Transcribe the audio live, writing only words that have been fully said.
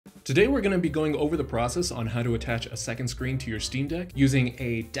Today we're going to be going over the process on how to attach a second screen to your Steam Deck using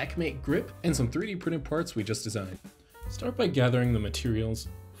a deckmate grip and some 3D printed parts we just designed. Start by gathering the materials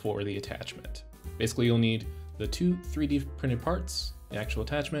for the attachment. Basically you'll need the two 3D printed parts, the actual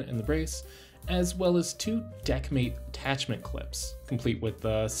attachment and the brace, as well as two deckmate attachment clips, complete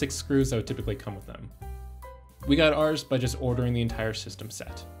with 6 screws that would typically come with them. We got ours by just ordering the entire system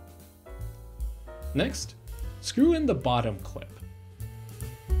set. Next, screw in the bottom clip.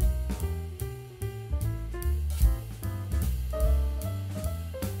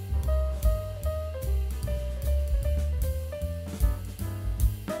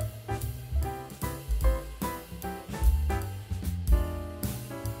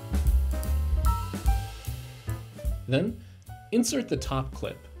 Then, insert the top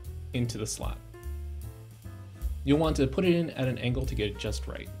clip into the slot. You'll want to put it in at an angle to get it just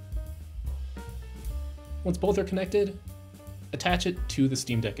right. Once both are connected, attach it to the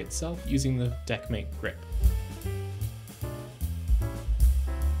Steam Deck itself using the deckmate grip.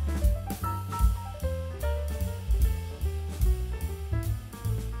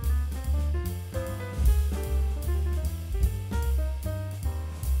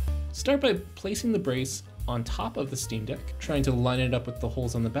 Start by placing the brace on top of the Steam Deck, trying to line it up with the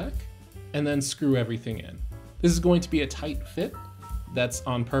holes on the back, and then screw everything in. This is going to be a tight fit. That's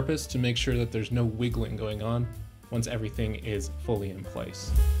on purpose to make sure that there's no wiggling going on once everything is fully in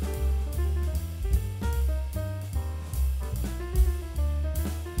place.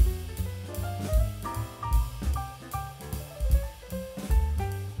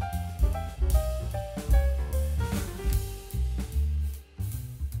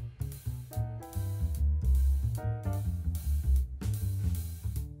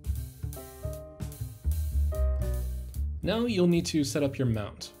 Now you'll need to set up your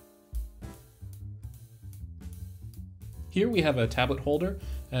mount. Here we have a tablet holder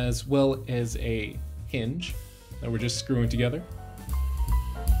as well as a hinge that we're just screwing together.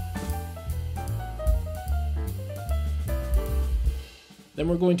 Then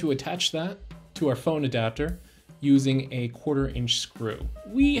we're going to attach that to our phone adapter using a 1/4 inch screw.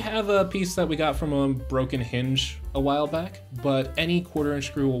 We have a piece that we got from a broken hinge a while back, but any 1/4 inch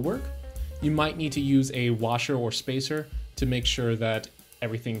screw will work. You might need to use a washer or spacer to make sure that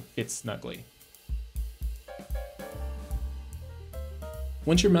everything fits snugly.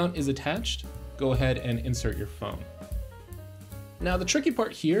 Once your mount is attached, go ahead and insert your phone. Now the tricky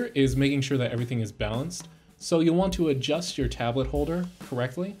part here is making sure that everything is balanced, so you'll want to adjust your tablet holder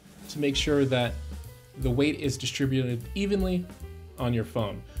correctly to make sure that the weight is distributed evenly on your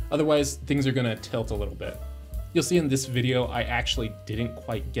phone. Otherwise, things are gonna tilt a little bit. You'll see in this video, I actually didn't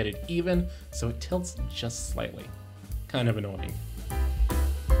quite get it even, so it tilts just slightly. Kind of annoying.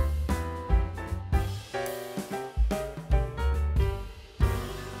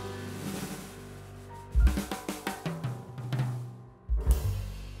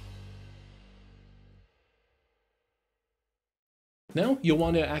 Now, you'll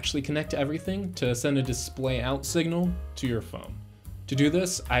want to actually connect everything to send a display out signal to your phone. To do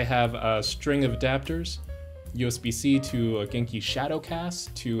this, I have a string of adapters, USB-C to a Genki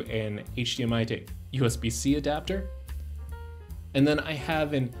Shadowcast to an HDMI to USB-C adapter. And then I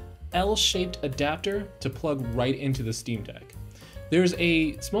have an L-shaped adapter to plug right into the Steam Deck. There's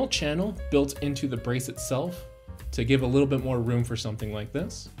a small channel built into the brace itself to give a little bit more room for something like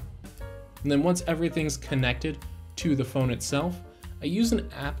this. And then once everything's connected to the phone itself, I use an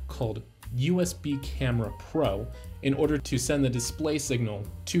app called USB Camera Pro in order to send the display signal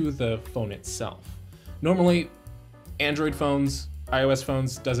to the phone itself. Normally, Android phones, iOS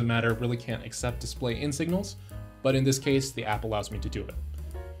phones, doesn't matter, really can't accept display in signals, but in this case, the app allows me to do it.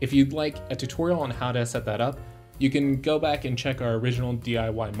 If you'd like a tutorial on how to set that up, you can go back and check our original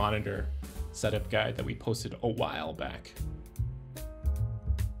DIY monitor setup guide that we posted a while back.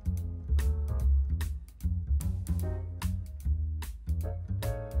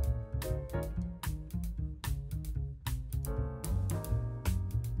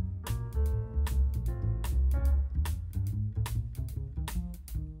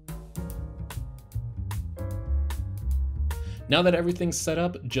 Now that everything's set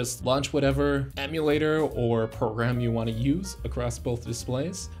up, just launch whatever emulator or program you want to use across both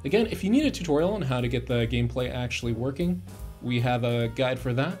displays. Again, if you need a tutorial on how to get the gameplay actually working, we have a guide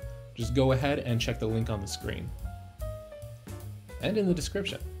for that. Just go ahead and check the link on the screen and in the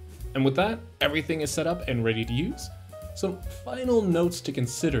description. And with that, everything is set up and ready to use. Some final notes to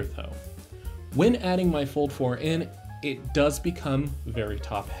consider though. When adding my Fold 4 in, it does become very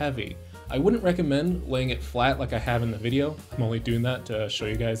top heavy. I wouldn't recommend laying it flat like I have in the video. I'm only doing that to show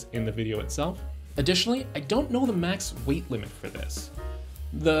you guys in the video itself. Additionally, I don't know the max weight limit for this.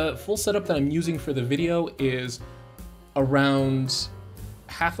 The full setup that I'm using for the video is around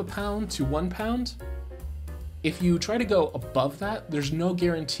half a pound to 1 pound. If you try to go above that, there's no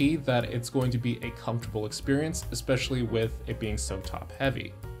guarantee that it's going to be a comfortable experience, especially with it being so top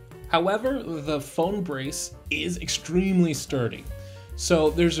heavy. However, the phone brace is extremely sturdy, so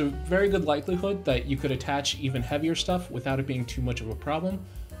there's a very good likelihood that you could attach even heavier stuff without it being too much of a problem.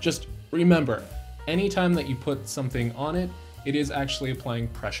 Just remember, anytime that you put something on it, it is actually applying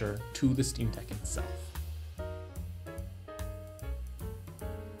pressure to the Steam Deck itself.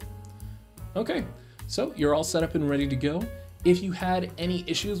 Okay, so you're all set up and ready to go. If you had any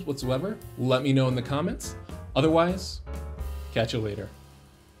issues whatsoever, let me know in the comments. Otherwise, catch you later.